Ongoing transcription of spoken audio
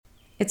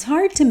It's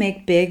hard to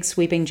make big,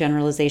 sweeping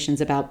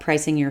generalizations about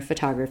pricing your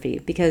photography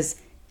because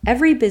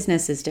every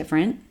business is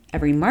different,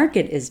 every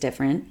market is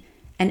different,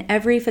 and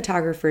every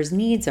photographer's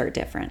needs are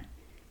different.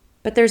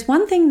 But there's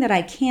one thing that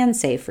I can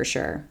say for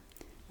sure,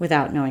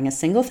 without knowing a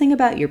single thing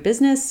about your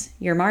business,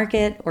 your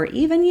market, or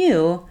even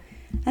you,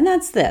 and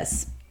that's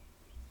this.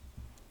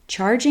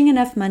 Charging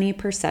enough money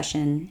per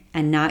session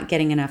and not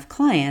getting enough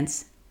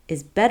clients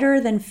is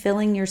better than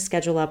filling your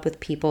schedule up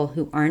with people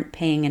who aren't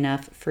paying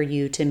enough for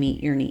you to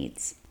meet your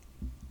needs.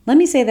 Let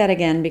me say that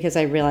again because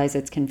I realize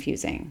it's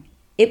confusing.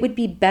 It would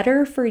be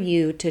better for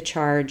you to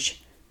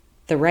charge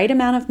the right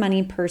amount of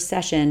money per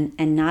session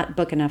and not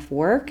book enough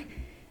work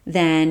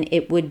than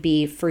it would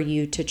be for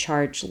you to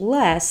charge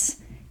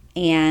less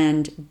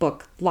and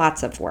book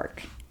lots of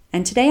work.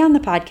 And today on the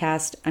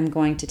podcast, I'm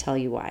going to tell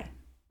you why.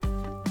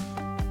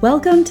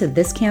 Welcome to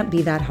This Can't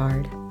Be That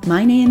Hard.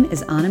 My name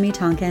is Anami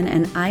Tonkin,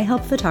 and I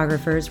help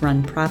photographers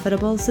run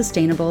profitable,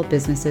 sustainable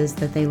businesses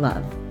that they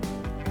love.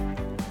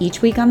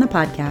 Each week on the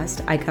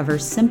podcast, I cover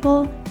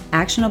simple,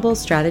 actionable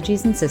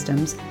strategies and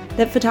systems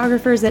that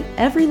photographers at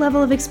every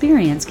level of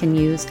experience can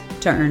use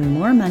to earn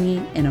more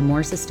money in a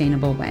more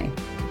sustainable way.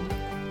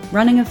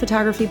 Running a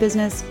photography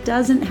business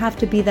doesn't have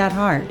to be that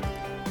hard.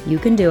 You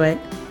can do it,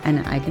 and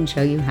I can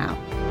show you how.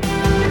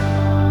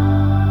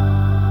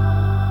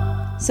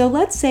 So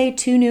let's say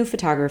two new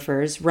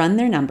photographers run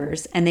their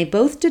numbers and they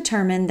both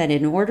determine that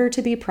in order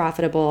to be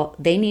profitable,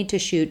 they need to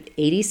shoot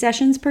 80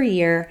 sessions per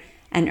year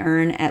and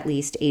earn at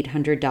least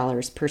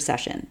 $800 per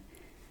session.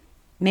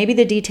 Maybe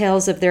the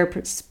details of their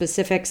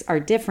specifics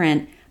are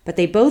different, but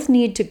they both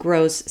need to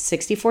gross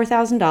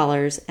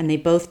 $64,000 and they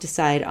both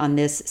decide on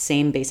this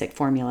same basic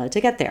formula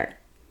to get there.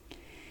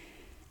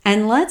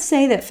 And let's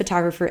say that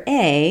photographer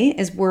A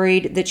is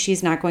worried that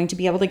she's not going to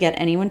be able to get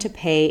anyone to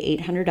pay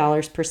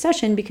 $800 per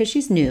session because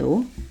she's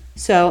new.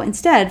 So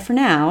instead, for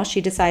now, she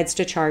decides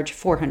to charge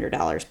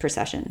 $400 per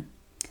session.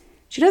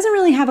 She doesn't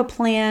really have a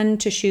plan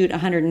to shoot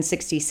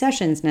 160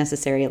 sessions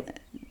necessarily.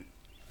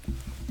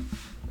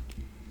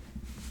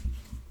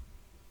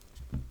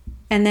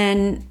 And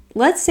then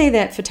let's say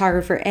that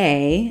photographer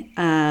A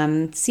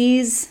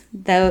sees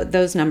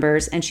those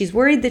numbers and she's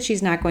worried that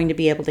she's not going to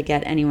be able to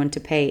get anyone to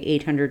pay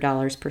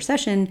 $800 per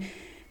session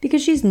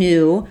because she's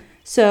new.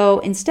 So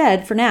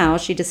instead, for now,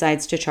 she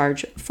decides to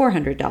charge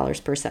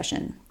 $400 per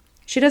session.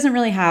 She doesn't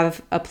really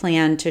have a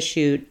plan to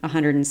shoot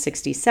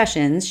 160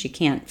 sessions. She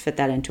can't fit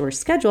that into her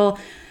schedule,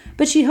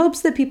 but she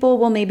hopes that people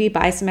will maybe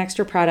buy some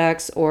extra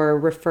products or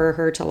refer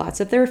her to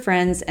lots of their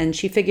friends, and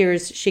she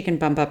figures she can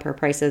bump up her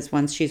prices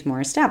once she's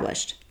more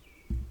established.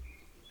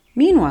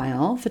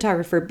 Meanwhile,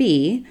 photographer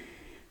B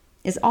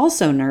is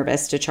also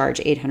nervous to charge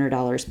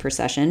 $800 per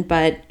session,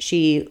 but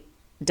she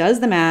does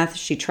the math,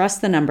 she trusts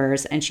the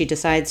numbers, and she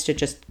decides to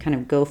just kind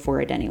of go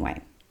for it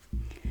anyway.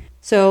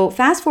 So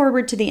fast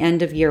forward to the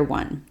end of year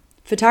one.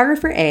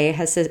 Photographer A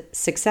has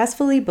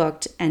successfully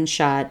booked and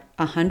shot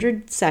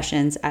 100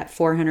 sessions at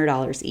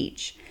 $400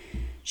 each.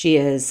 She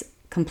is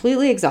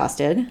completely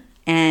exhausted,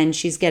 and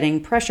she's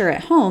getting pressure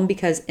at home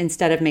because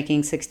instead of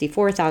making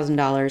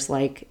 $64,000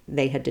 like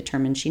they had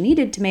determined she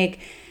needed to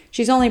make,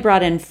 she's only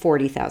brought in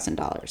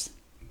 $40,000.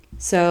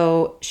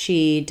 So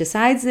she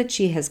decides that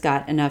she has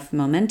got enough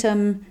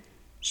momentum,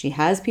 she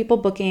has people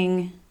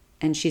booking,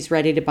 and she's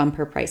ready to bump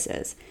her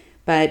prices.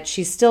 But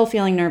she's still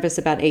feeling nervous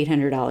about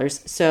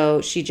 $800,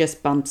 so she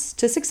just bumps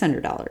to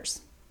 $600.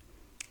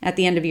 At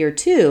the end of year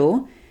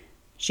two,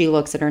 she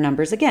looks at her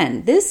numbers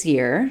again. This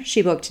year,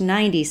 she booked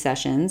 90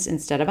 sessions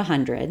instead of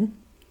 100,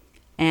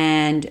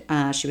 and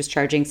she was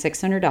charging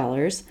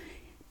 $600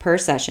 per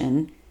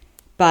session,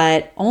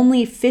 but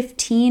only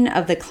 15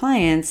 of the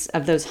clients,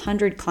 of those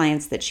 100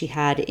 clients that she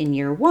had in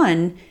year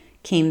one,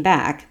 came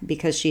back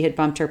because she had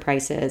bumped her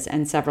prices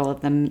and several of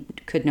them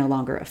could no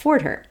longer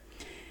afford her.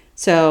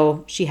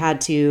 So she had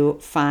to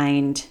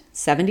find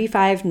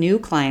 75 new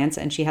clients,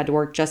 and she had to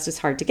work just as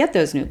hard to get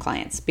those new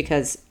clients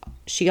because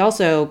she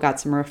also got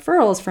some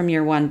referrals from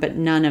year one, but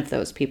none of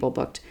those people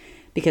booked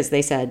because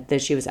they said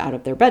that she was out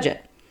of their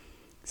budget.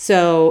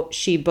 So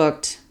she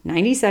booked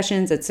 90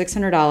 sessions at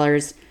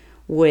 $600,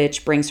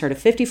 which brings her to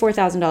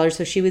 $54,000.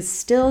 So she was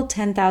still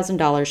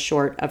 $10,000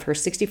 short of her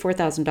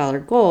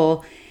 $64,000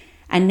 goal.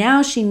 And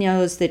now she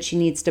knows that she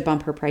needs to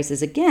bump her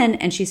prices again,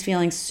 and she's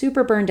feeling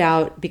super burned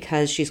out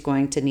because she's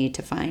going to need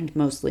to find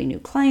mostly new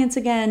clients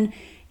again,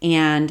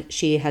 and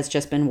she has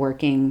just been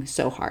working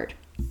so hard.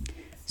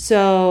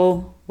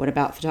 So what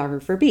about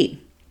photographer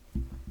B?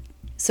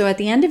 So at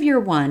the end of year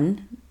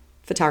one,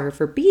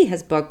 photographer B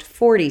has booked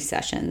 40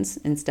 sessions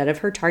instead of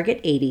her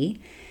target 80,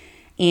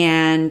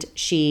 and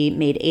she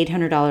made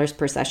 $800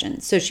 per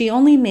session. So she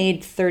only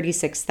made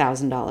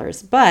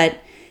 $36,000, but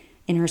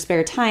in her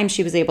spare time,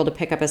 she was able to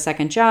pick up a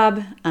second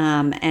job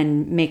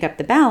and make up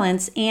the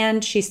balance,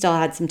 and she still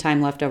had some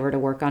time left over to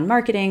work on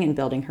marketing and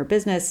building her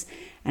business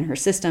and her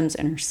systems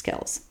and her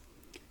skills.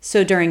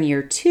 So during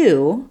year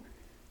two,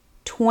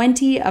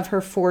 20 of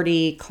her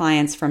 40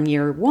 clients from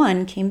year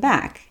one came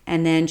back,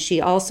 and then she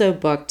also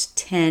booked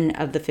 10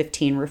 of the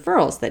 15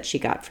 referrals that she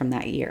got from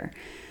that year.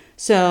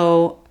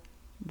 So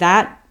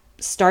that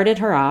started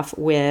her off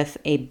with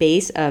a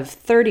base of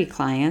 30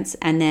 clients.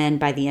 And then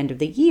by the end of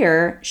the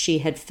year, she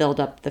had filled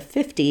up the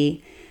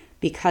 50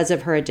 because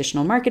of her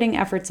additional marketing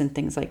efforts and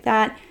things like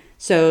that.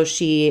 So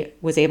she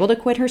was able to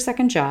quit her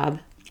second job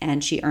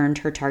and she earned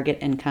her target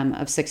income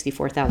of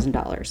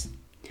 $64,000.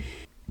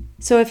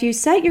 So if you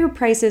set your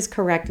prices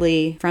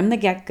correctly from the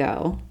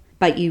get-go,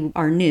 but you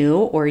are new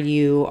or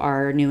you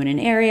are new in an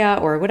area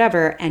or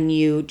whatever, and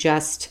you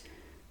just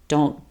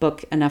don't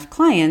book enough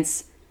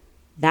clients,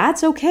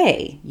 that's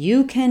okay.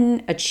 You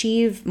can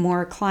achieve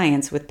more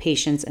clients with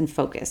patience and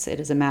focus. It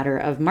is a matter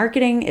of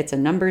marketing. It's a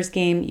numbers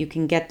game. You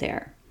can get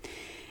there.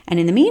 And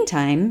in the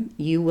meantime,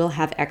 you will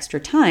have extra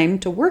time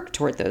to work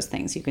toward those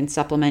things. You can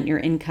supplement your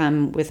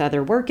income with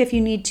other work if you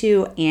need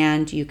to,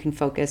 and you can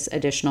focus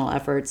additional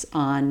efforts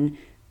on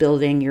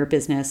building your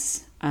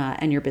business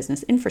and your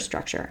business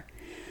infrastructure.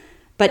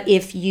 But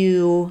if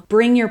you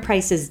bring your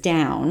prices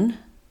down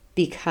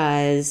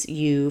because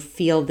you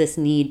feel this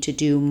need to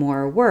do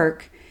more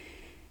work,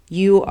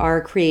 you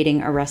are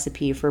creating a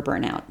recipe for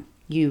burnout.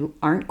 You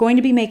aren't going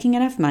to be making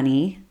enough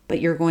money,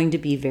 but you're going to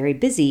be very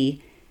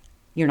busy.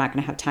 You're not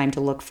going to have time to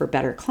look for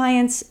better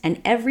clients.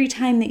 And every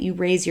time that you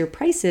raise your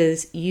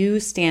prices, you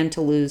stand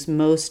to lose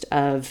most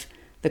of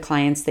the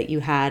clients that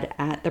you had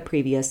at the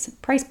previous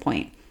price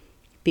point,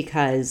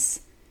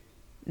 because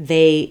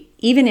they,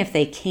 even if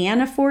they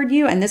can afford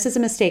you, and this is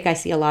a mistake I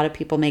see a lot of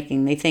people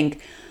making, they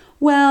think,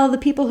 well, the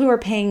people who are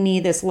paying me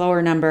this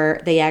lower number,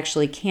 they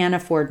actually can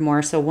afford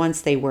more. So once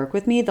they work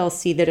with me, they'll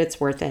see that it's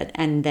worth it.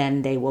 And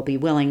then they will be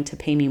willing to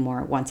pay me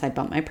more once I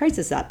bump my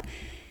prices up.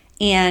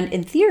 And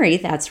in theory,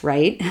 that's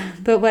right.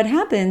 But what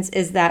happens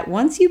is that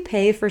once you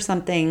pay for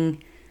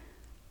something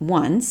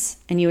once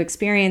and you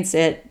experience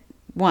it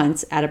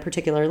once at a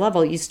particular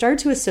level, you start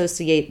to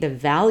associate the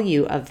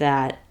value of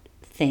that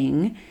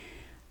thing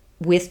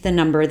with the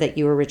number that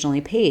you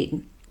originally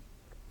paid.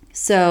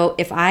 So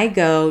if I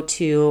go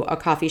to a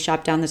coffee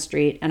shop down the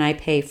street and I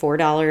pay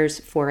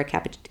 $4 for a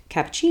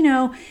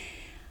cappuccino,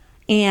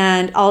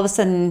 and all of a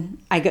sudden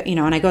I go,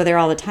 and I go there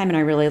all the time and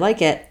I really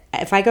like it.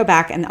 If I go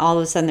back and all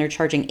of a sudden they're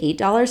charging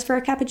 $8 for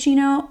a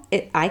cappuccino,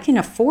 I can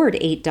afford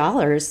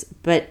 $8,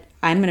 but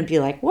I'm going to be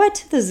like,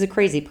 what? This is a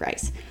crazy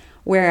price.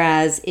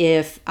 Whereas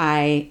if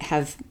I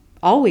have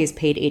always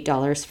paid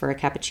 $8 for a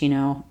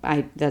cappuccino,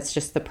 that's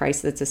just the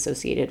price that's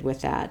associated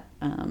with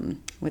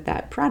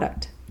that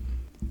product.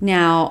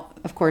 Now,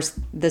 of course,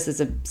 this is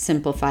a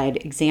simplified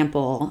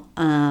example,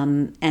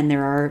 and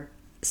there are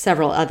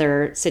several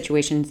other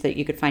situations that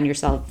you could find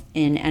yourself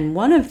in. And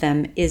one of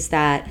them is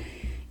that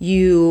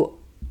you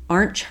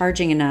aren't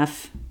charging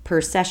enough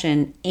per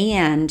session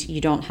and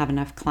you don't have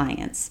enough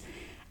clients.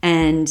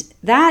 And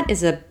that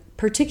is a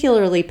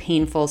particularly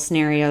painful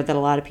scenario that a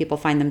lot of people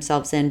find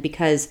themselves in,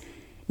 because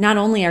not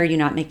only are you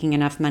not making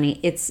enough money,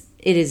 it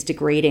is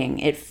degrading.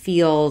 It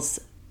feels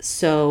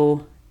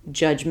so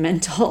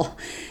judgmental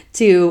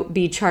to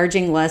be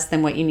charging less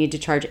than what you need to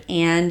charge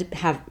and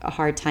have a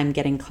hard time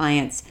getting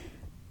clients.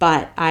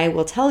 But I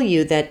will tell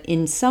you that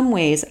in some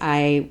ways,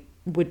 I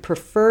would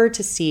prefer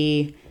to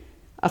see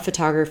a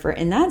photographer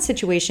in that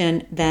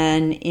situation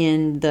than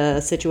in the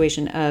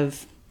situation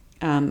of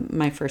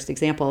my first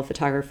example of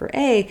photographer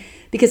A,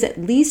 because at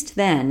least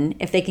then,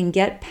 if they can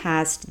get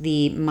past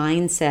the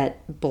mindset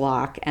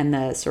block and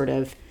the sort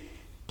of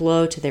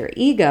blow to their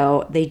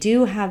ego, they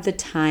do have the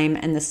time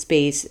and the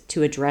space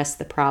to address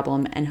the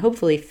problem and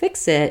hopefully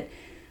fix it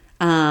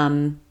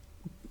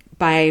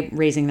by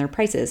raising their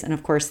prices. And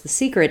of course, the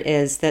secret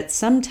is that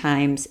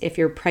sometimes if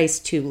you're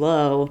priced too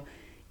low,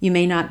 you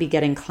may not be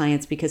getting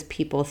clients because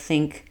people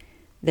think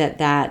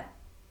that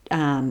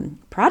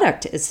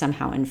product is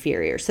somehow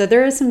inferior. So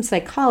there is some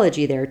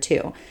psychology there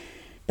too.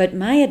 But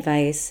my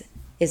advice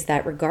is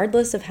that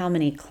regardless of how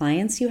many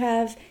clients you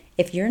have,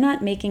 if you're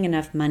not making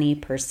enough money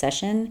per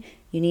session,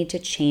 you need to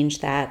change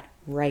that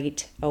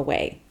right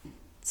away.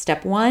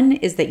 Step one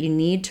is that you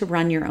need to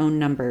run your own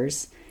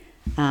numbers,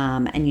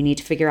 and you need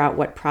to figure out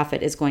what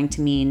profit is going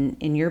to mean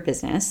in your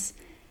business.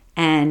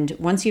 And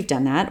once you've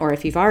done that, or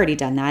if you've already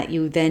done that,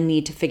 you then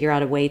need to figure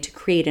out a way to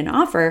create an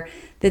offer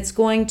that's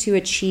going to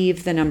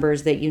achieve the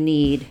numbers that you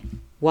need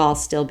while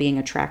still being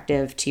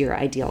attractive to your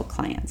ideal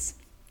clients.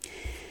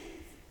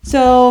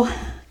 So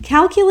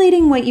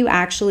calculating what you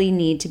actually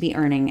need to be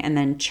earning and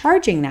then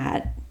charging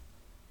that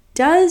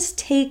does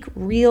take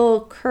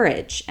real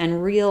courage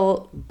and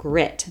real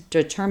grit,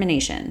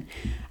 determination.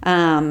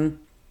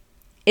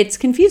 It's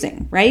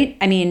confusing, right?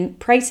 I mean,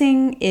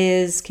 pricing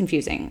is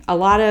confusing. A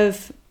lot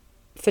of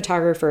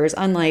photographers,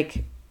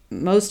 unlike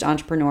most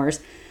entrepreneurs,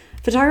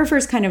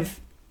 photographers kind of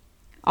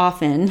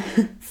often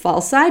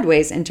fall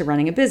sideways into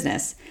running a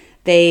business.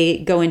 They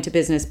go into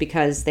business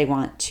because they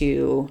want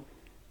to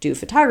do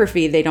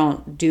photography. They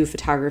don't do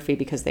photography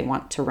because they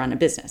want to run a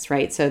business,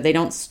 right? So they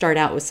don't start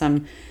out with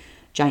some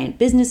giant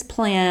business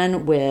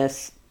plan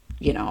with,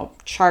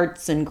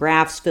 charts and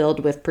graphs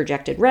filled with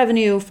projected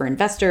revenue for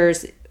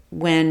investors.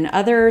 When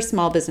other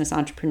small business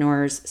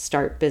entrepreneurs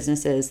start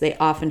businesses, they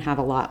often have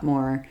a lot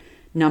more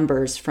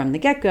numbers from the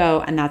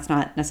get-go, and that's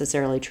not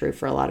necessarily true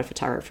for a lot of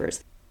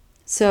photographers.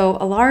 So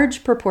a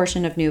large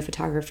proportion of new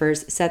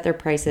photographers set their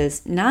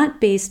prices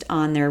not based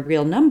on their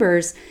real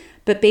numbers,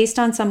 but based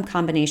on some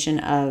combination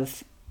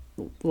of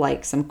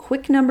like some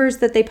quick numbers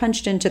that they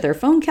punched into their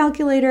phone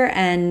calculator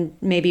and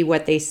maybe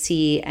what they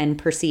see and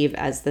perceive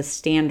as the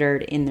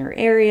standard in their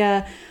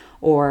area,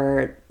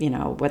 or,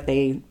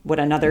 what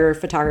another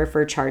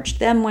photographer charged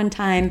them one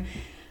time.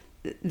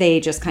 They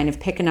just kind of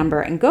pick a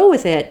number and go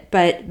with it.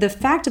 But the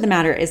fact of the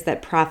matter is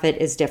that profit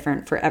is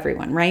different for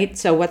everyone, right?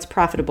 So what's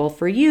profitable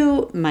for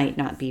you might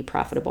not be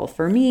profitable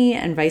for me,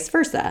 and vice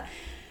versa.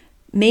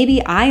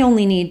 Maybe I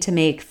only need to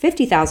make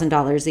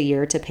 $50,000 a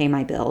year to pay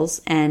my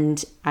bills,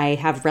 and I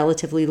have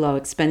relatively low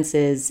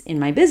expenses in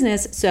my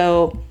business.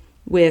 So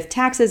with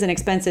taxes and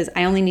expenses,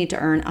 I only need to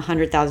earn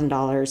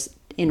 $100,000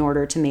 in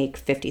order to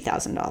make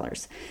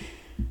 $50,000.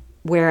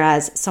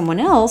 Whereas someone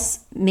else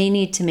may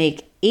need to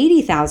make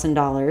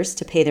 $80,000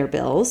 to pay their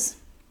bills,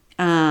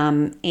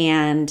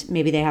 and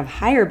maybe they have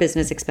higher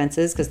business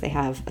expenses because they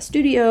have a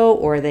studio,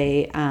 or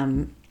they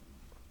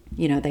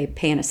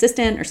pay an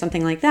assistant or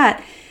something like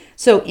that.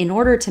 So in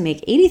order to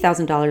make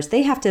 $80,000,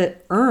 they have to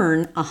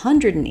earn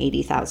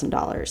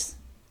 $180,000,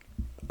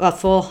 a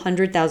full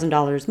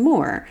 $100,000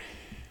 more.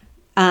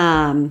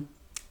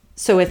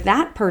 So if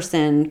that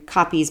person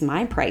copies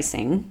my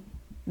pricing,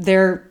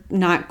 they're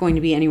not going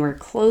to be anywhere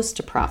close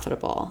to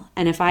profitable.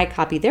 And if I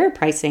copy their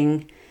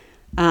pricing,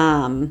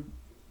 I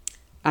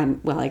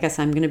guess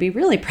I'm going to be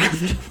really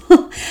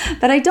profitable.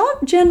 But I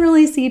don't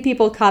generally see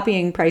people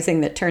copying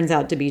pricing that turns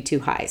out to be too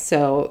high.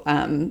 So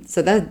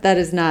that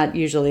is not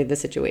usually the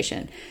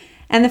situation.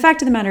 And the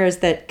fact of the matter is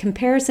that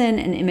comparison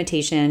and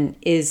imitation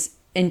is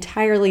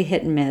entirely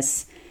hit and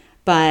miss,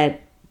 but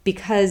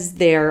because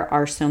there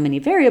are so many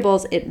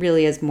variables, it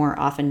really is more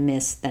often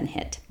miss than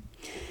hit.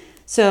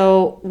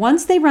 So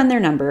once they run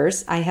their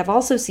numbers, I have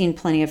also seen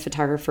plenty of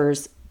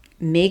photographers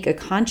make a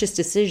conscious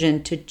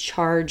decision to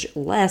charge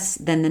less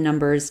than the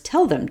numbers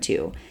tell them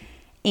to.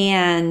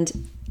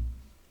 And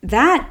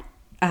that,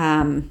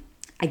 I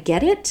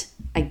get it.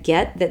 I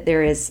get that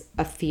there is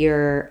a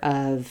fear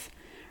of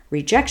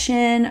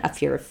rejection, a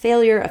fear of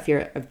failure, a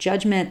fear of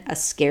judgment, a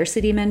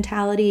scarcity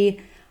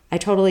mentality. I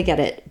totally get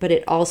it. But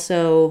it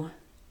also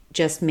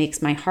just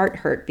makes my heart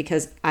hurt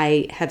because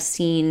I have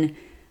seen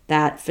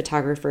that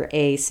photographer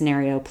A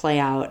scenario play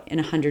out in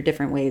 100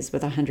 different ways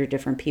with 100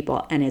 different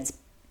people. And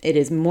it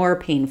is more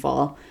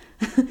painful.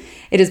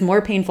 It is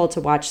more painful to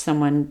watch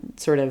someone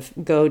sort of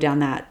go down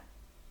that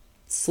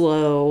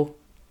slow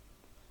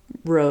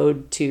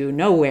road to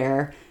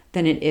nowhere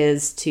than it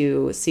is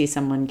to see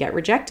someone get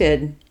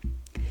rejected.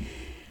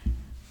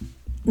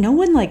 No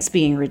one likes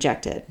being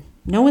rejected.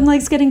 No one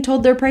likes getting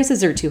told their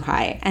prices are too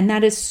high. And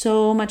that is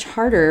so much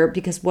harder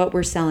because what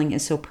we're selling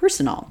is so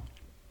personal.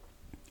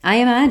 I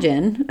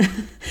imagine,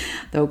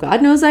 though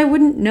God knows I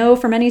wouldn't know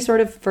from any sort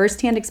of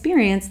firsthand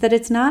experience, that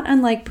it's not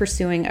unlike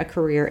pursuing a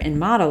career in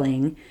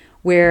modeling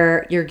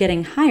where you're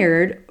getting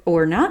hired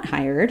or not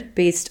hired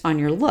based on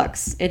your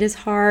looks. It is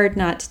hard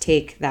not to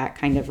take that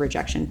kind of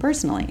rejection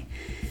personally.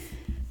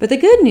 But the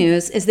good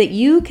news is that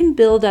you can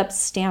build up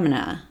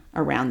stamina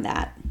around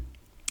that.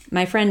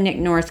 My friend Nick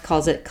North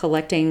calls it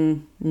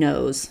collecting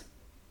no's,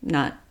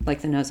 not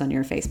like the nose on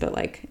your face, but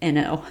like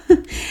N-O.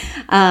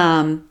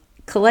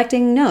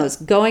 Collecting no's,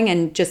 going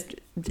and just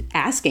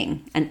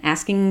asking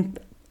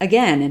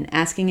again and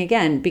asking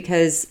again,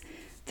 because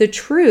the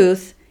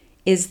truth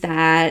is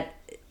that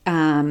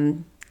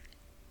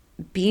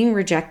being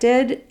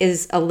rejected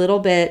is a little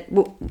bit,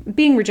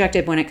 being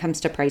rejected when it comes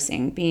to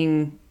pricing,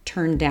 being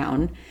turned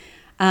down,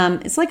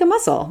 it's like a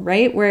muscle,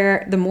 right?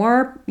 Where the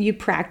more you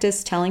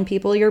practice telling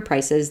people your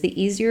prices,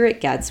 the easier it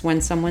gets when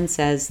someone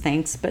says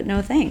thanks, but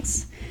no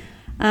thanks.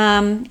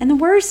 And the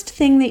worst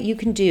thing that you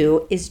can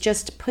do is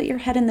just put your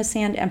head in the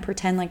sand and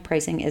pretend like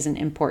pricing isn't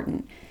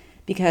important.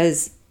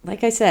 Because,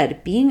 like I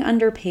said, being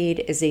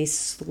underpaid is a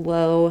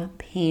slow,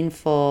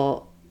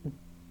 painful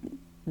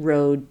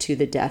road to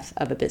the death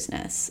of a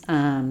business.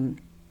 And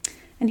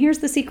here's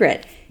the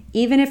secret.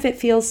 Even if it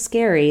feels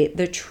scary,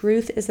 the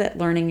truth is that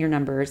learning your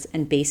numbers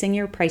and basing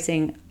your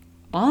pricing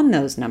on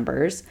those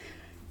numbers,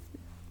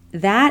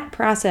 that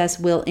process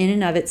will in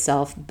and of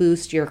itself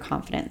boost your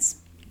confidence.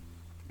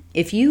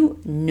 If you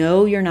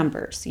know your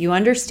numbers, you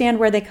understand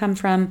where they come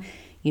from,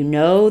 you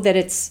know that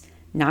it's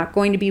not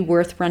going to be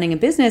worth running a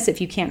business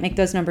if you can't make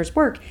those numbers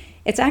work,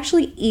 it's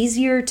actually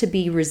easier to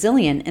be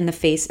resilient in the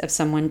face of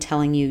someone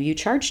telling you you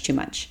charge too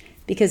much.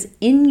 Because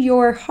in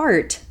your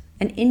heart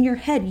and in your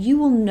head, you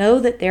will know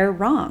that they're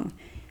wrong.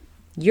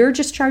 You're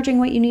just charging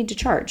what you need to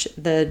charge.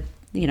 The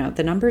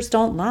numbers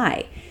don't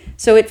lie.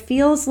 So it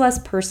feels less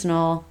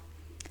personal.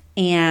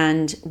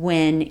 And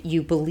when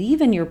you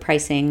believe in your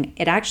pricing,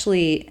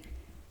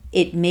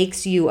 it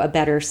makes you a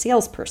better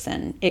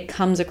salesperson. It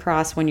comes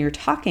across when you're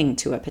talking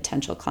to a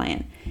potential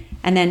client.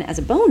 And then as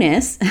a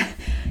bonus,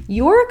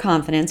 your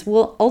confidence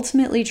will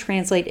ultimately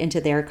translate into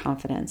their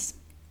confidence.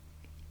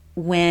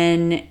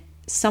 When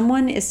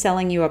someone is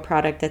selling you a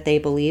product that they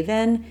believe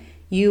in,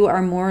 you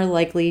are more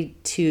likely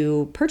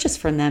to purchase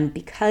from them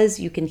because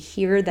you can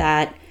hear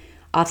that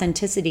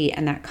authenticity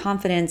and that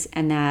confidence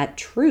and that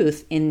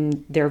truth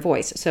in their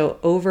voice. So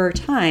over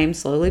time,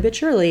 slowly but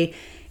surely,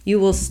 you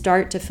will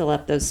start to fill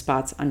up those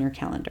spots on your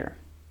calendar.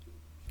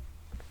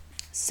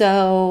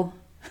 So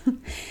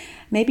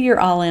maybe you're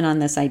all in on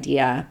this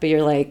idea, but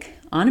you're like,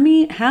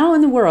 Anami, how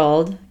in the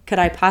world could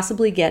I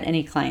possibly get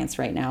any clients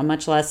right now,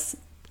 much less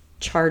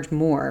charge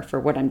more for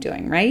what I'm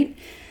doing, right?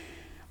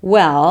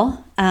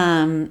 Well,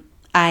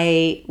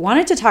 I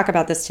wanted to talk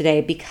about this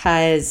today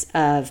because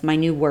of my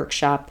new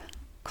workshop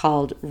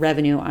called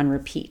Revenue on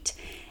Repeat.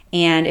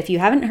 And if you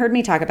haven't heard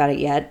me talk about it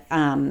yet,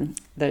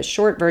 the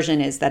short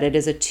version is that it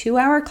is a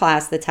 2-hour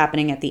class that's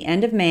happening at the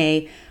end of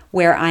May,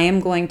 where I am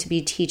going to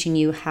be teaching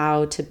you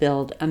how to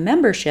build a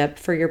membership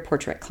for your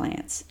portrait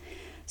clients.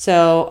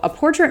 So a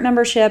portrait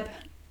membership,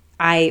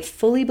 I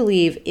fully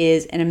believe,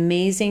 is an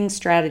amazing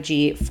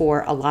strategy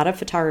for a lot of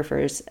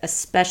photographers,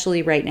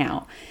 especially right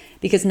now,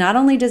 because not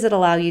only does it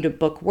allow you to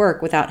book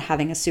work without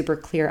having a super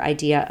clear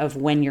idea of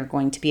when you're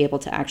going to be able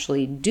to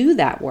actually do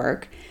that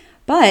work,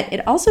 but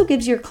it also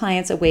gives your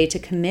clients a way to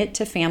commit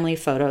to family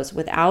photos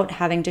without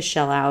having to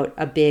shell out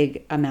a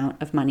big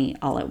amount of money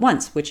all at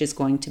once, which is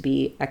going to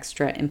be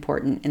extra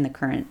important in the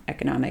current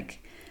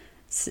economic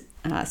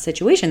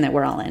situation that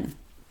we're all in.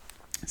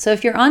 So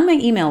if you're on my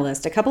email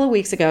list, a couple of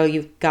weeks ago,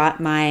 you got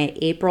my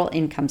April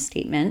income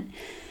statement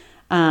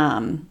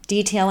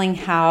detailing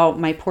how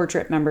my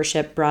portrait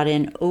membership brought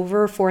in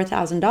over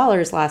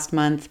 $4,000 last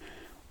month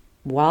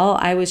while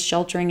I was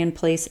sheltering in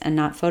place and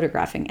not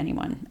photographing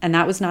anyone. And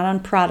that was not on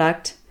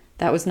product.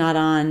 That was not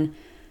on,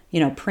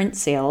 print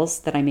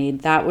sales that I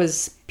made. That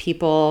was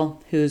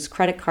people whose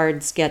credit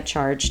cards get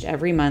charged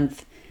every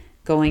month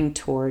going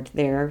toward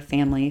their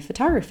family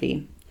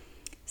photography.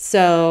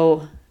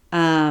 So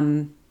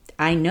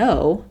I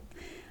know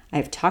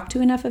I've talked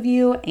to enough of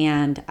you,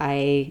 and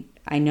I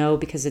know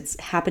because it's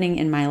happening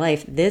in my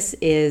life, this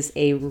is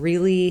a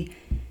really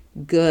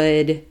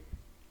good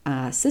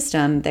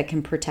system that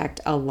can protect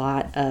a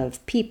lot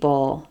of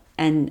people.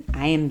 And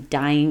I am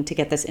dying to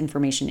get this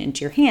information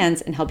into your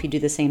hands and help you do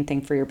the same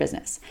thing for your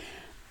business.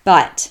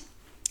 But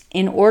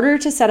in order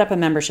to set up a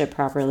membership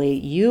properly,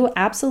 you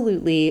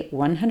absolutely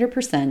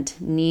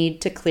 100%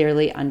 need to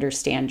clearly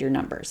understand your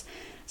numbers.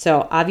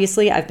 So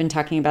obviously, I've been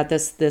talking about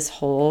this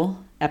whole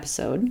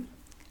episode,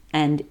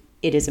 and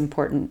it is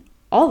important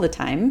all the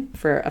time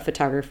for a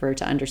photographer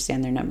to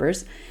understand their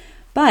numbers.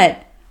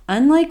 But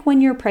unlike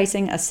when you're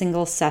pricing a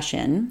single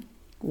session,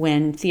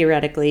 when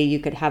theoretically you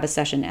could have a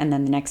session and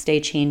then the next day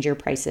change your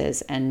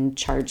prices and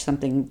charge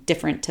something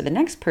different to the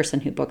next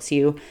person who books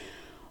you,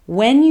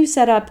 when you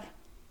set up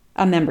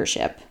a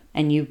membership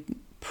and you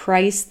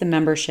price the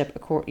membership,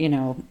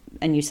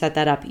 and you set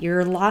that up,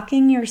 you're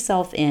locking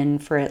yourself in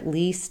for at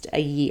least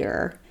a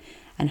year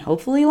and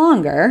hopefully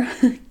longer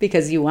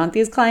because you want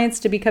these clients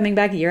to be coming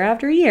back year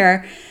after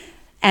year.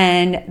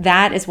 And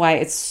that is why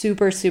it's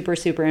super, super,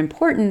 super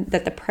important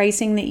that the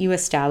pricing that you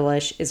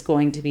establish is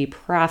going to be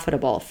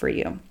profitable for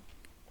you.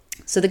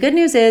 So the good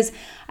news is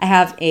I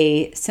have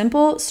a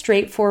simple,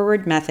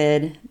 straightforward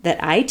method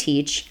that I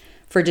teach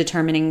for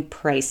determining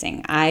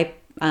pricing. I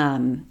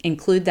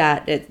include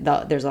that.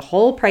 There's a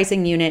whole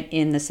pricing unit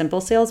in the Simple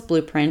Sales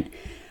Blueprint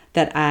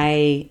that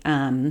I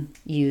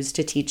use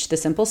to teach the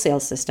Simple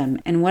Sales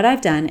System. And what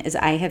I've done is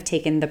I have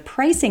taken the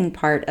pricing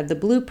part of the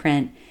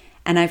blueprint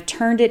and I've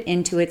turned it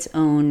into its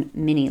own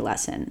mini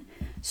lesson.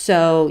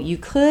 So you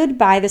could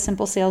buy the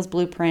Simple Sales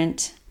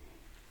Blueprint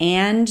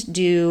and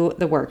do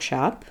the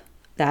workshop.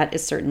 That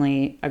is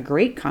certainly a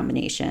great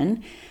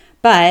combination.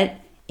 But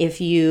if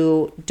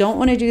you don't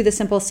want to do the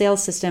Simple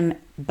Sales System,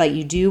 but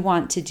you do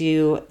want to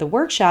do the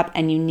workshop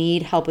and you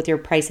need help with your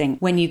pricing,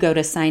 when you go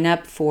to sign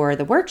up for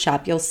the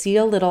workshop, you'll see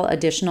a little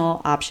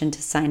additional option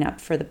to sign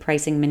up for the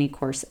pricing mini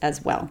course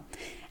as well.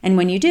 And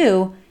when you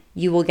do,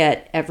 you will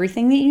get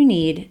everything that you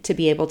need to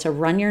be able to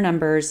run your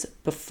numbers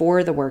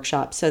before the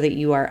workshop so that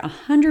you are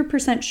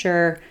 100%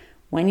 sure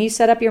when you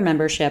set up your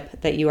membership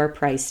that you are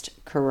priced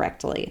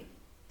correctly.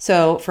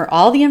 So for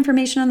all the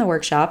information on the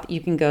workshop,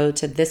 you can go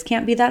to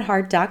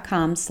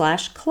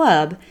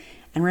thiscan'tbethathard.com/club.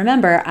 And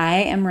remember, I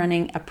am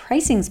running a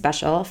pricing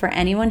special for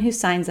anyone who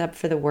signs up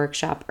for the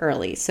workshop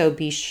early. So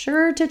be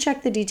sure to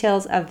check the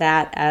details of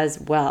that as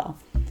well.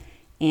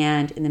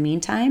 And in the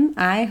meantime,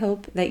 I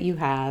hope that you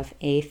have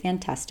a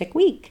fantastic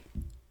week.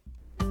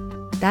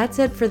 That's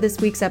it for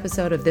this week's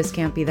episode of This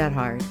Can't Be That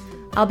Hard.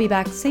 I'll be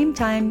back same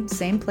time,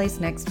 same place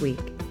next week.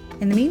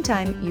 In the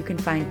meantime, you can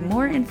find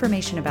more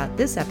information about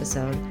this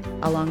episode,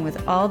 along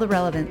with all the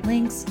relevant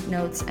links,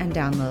 notes, and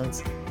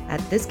downloads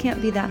at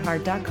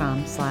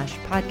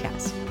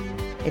thiscan'tbethathard.com/podcast.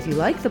 If you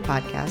like the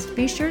podcast,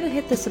 be sure to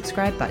hit the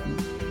subscribe button.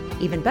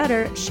 Even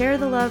better, share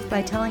the love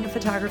by telling a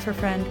photographer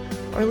friend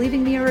or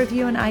leaving me a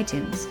review on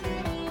iTunes.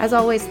 As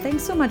always,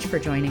 thanks so much for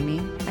joining me.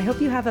 I hope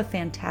you have a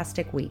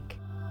fantastic week.